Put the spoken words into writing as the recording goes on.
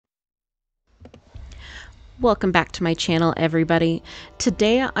Welcome back to my channel, everybody.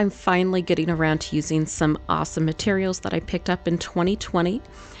 Today I'm finally getting around to using some awesome materials that I picked up in 2020.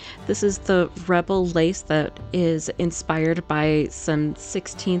 This is the Rebel lace that is inspired by some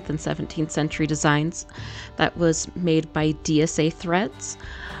 16th and 17th century designs that was made by DSA threads.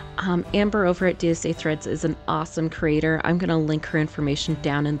 Amber over at DSA Threads is an awesome creator. I'm going to link her information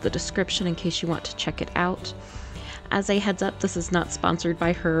down in the description in case you want to check it out. As a heads up, this is not sponsored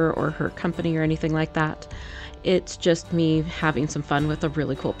by her or her company or anything like that. It's just me having some fun with a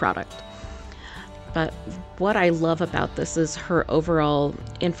really cool product. But what I love about this is her overall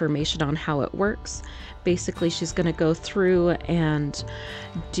information on how it works. Basically, she's going to go through and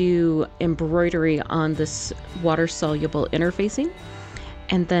do embroidery on this water-soluble interfacing.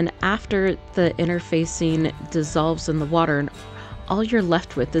 And then after the interfacing dissolves in the water, all you're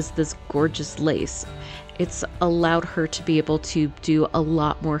left with is this gorgeous lace. It's allowed her to be able to do a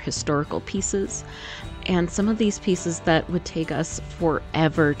lot more historical pieces, and some of these pieces that would take us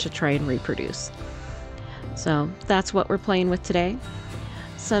forever to try and reproduce. So that's what we're playing with today.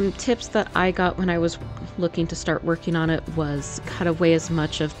 Some tips that I got when I was looking to start working on it was cut away as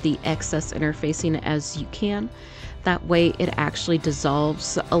much of the excess interfacing as you can. That way it actually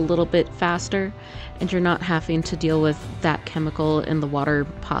dissolves a little bit faster and you're not having to deal with that chemical in the water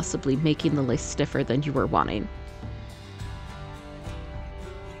possibly making the lace stiffer than you were wanting.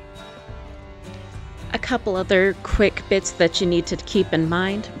 A couple other quick bits that you need to keep in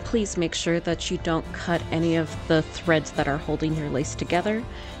mind. Please make sure that you don't cut any of the threads that are holding your lace together.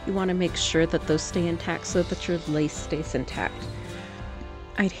 You want to make sure that those stay intact so that your lace stays intact.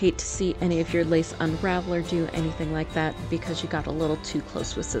 I'd hate to see any of your lace unravel or do anything like that because you got a little too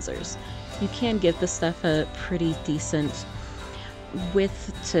close with scissors. You can give this stuff a pretty decent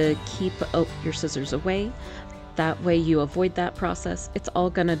width to keep your scissors away. That way you avoid that process. It's all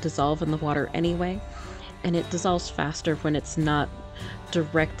going to dissolve in the water anyway, and it dissolves faster when it's not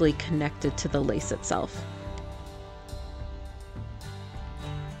directly connected to the lace itself.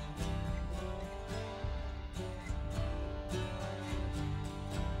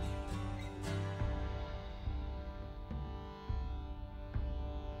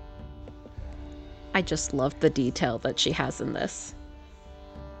 I just love the detail that she has in this.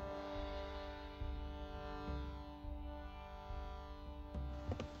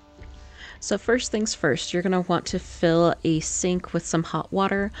 So first things first, you're going to want to fill a sink with some hot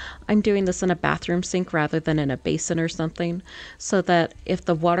water. I'm doing this in a bathroom sink rather than in a basin or something, so that if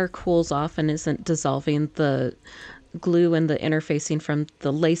the water cools off and isn't dissolving the glue and the interfacing from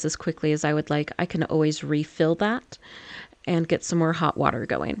the lace as quickly as I would like, I can always refill that and get some more hot water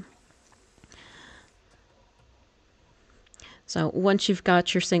going. So once you've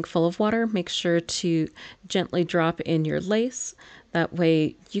got your sink full of water, make sure to gently drop in your lace. That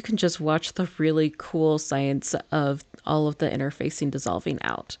way you can just watch the really cool science of all of the interfacing dissolving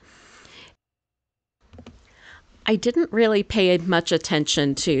out. I didn't really pay much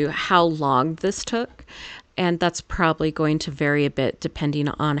attention to how long this took, and that's probably going to vary a bit depending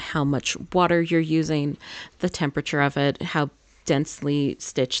on how much water you're using, the temperature of it, how densely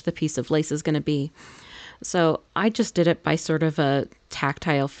stitched the piece of lace is going to be. So I just did it by sort of a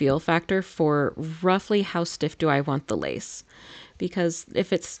tactile feel factor for roughly how stiff do I want the lace. Because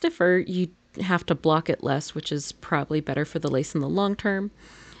if it's stiffer, you have to block it less, which is probably better for the lace in the long term.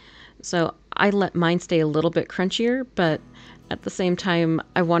 So I let mine stay a little bit crunchier, but at the same time,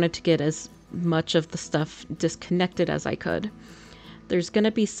 I wanted to get as much of the stuff disconnected as I could. There's going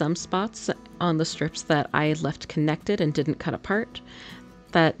to be some spots on the strips that I left connected and didn't cut apart,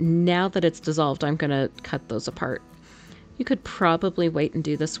 that now that it's dissolved, I'm going to cut those apart. You could probably wait and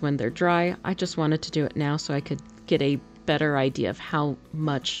do this when they're dry. I just wanted to do it now so I could get a better idea of how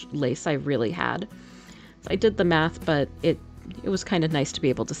much lace I really had. So I did the math, but it was kind of nice to be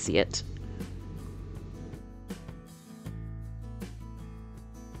able to see it.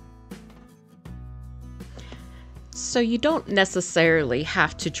 So you don't necessarily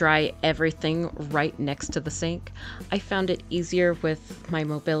have to dry everything right next to the sink. I found it easier with my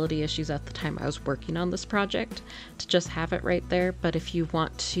mobility issues at the time I was working on this project to just have it right there. But if you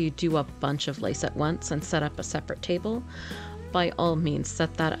want to do a bunch of lace at once and set up a separate table, by all means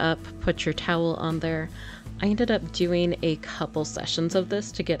set that up, put your towel on there. I ended up doing a couple sessions of this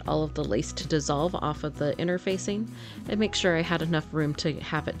to get all of the lace to dissolve off of the interfacing and make sure I had enough room to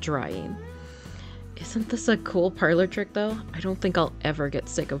have it drying. Isn't this a cool parlor trick though? I don't think I'll ever get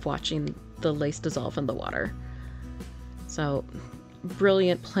sick of watching the lace dissolve in the water. So,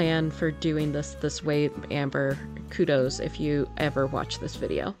 brilliant plan for doing this way, Amber. Kudos if you ever watch this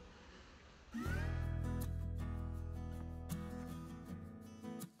video.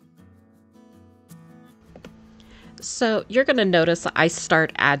 So you're going to notice I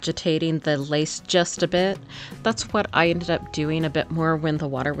start agitating the lace just a bit. That's what I ended up doing a bit more when the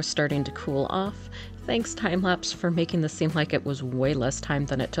water was starting to cool off. Thanks, time-lapse, for making this seem like it was way less time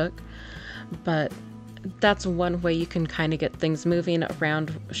than it took. But that's one way you can kind of get things moving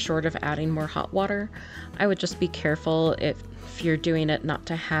around short of adding more hot water. I would just be careful if you're doing it not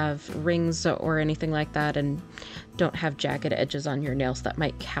to have rings or anything like that, and don't have jagged edges on your nails that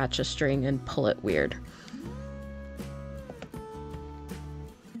might catch a string and pull it weird.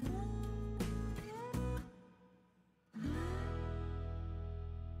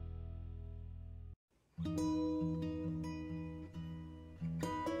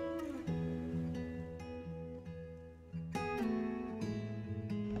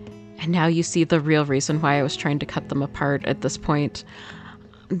 And now you see the real reason why I was trying to cut them apart at this point.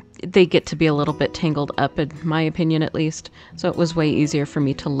 They get to be a little bit tangled up, in my opinion at least, so it was way easier for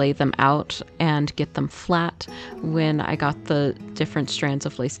me to lay them out and get them flat when I got the different strands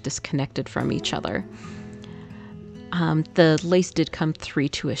of lace disconnected from each other. The lace did come 3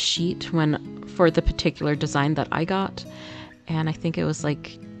 to a sheet for the particular design that I got, and I think it was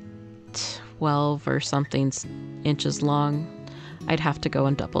like 12 or something inches long. I'd have to go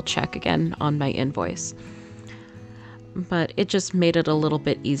and double check again on my invoice. But it just made it a little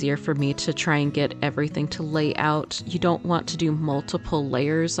bit easier for me to try and get everything to lay out. You don't want to do multiple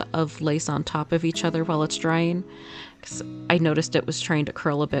layers of lace on top of each other while it's drying, because I noticed it was trying to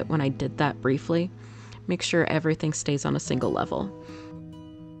curl a bit when I did that briefly. Make sure everything stays on a single level.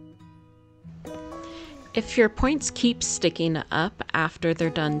 If your points keep sticking up after they're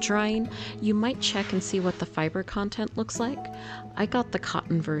done drying, you might check and see what the fiber content looks like. I got the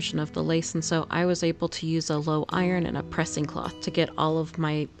cotton version of the lace, and so I was able to use a low iron and a pressing cloth to get all of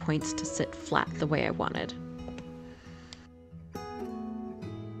my points to sit flat the way I wanted.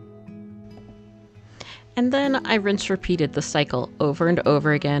 And then I repeated the cycle over and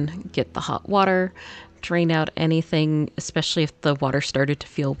over again. Get the hot water, drain out anything, especially if the water started to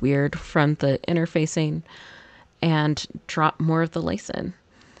feel weird from the interfacing, and drop more of the lace in.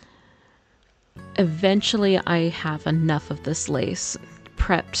 Eventually I have enough of this lace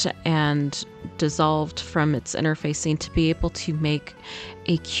prepped and dissolved from its interfacing to be able to make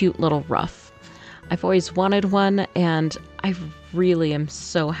a cute little ruff. I've always wanted one, and I really am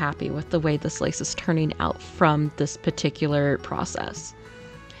so happy with the way this lace is turning out from this particular process.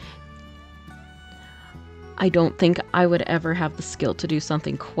 I don't think I would ever have the skill to do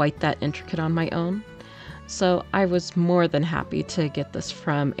something quite that intricate on my own, so I was more than happy to get this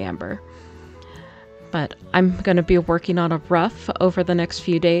from Amber. But I'm going to be working on a ruff over the next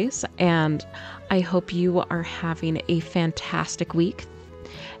few days, and I hope you are having a fantastic week.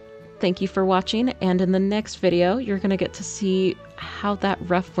 Thank you for watching, and in the next video, you're going to get to see how that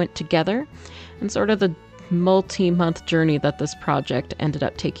ruff went together and sort of the multi-month journey that this project ended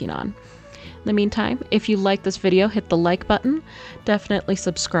up taking on. In the meantime, if you like this video, hit the like button. Definitely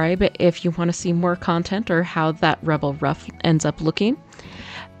subscribe if you want to see more content or how that Rebel ruff ends up looking.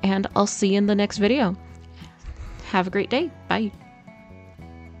 And I'll see you in the next video. Have a great day. Bye.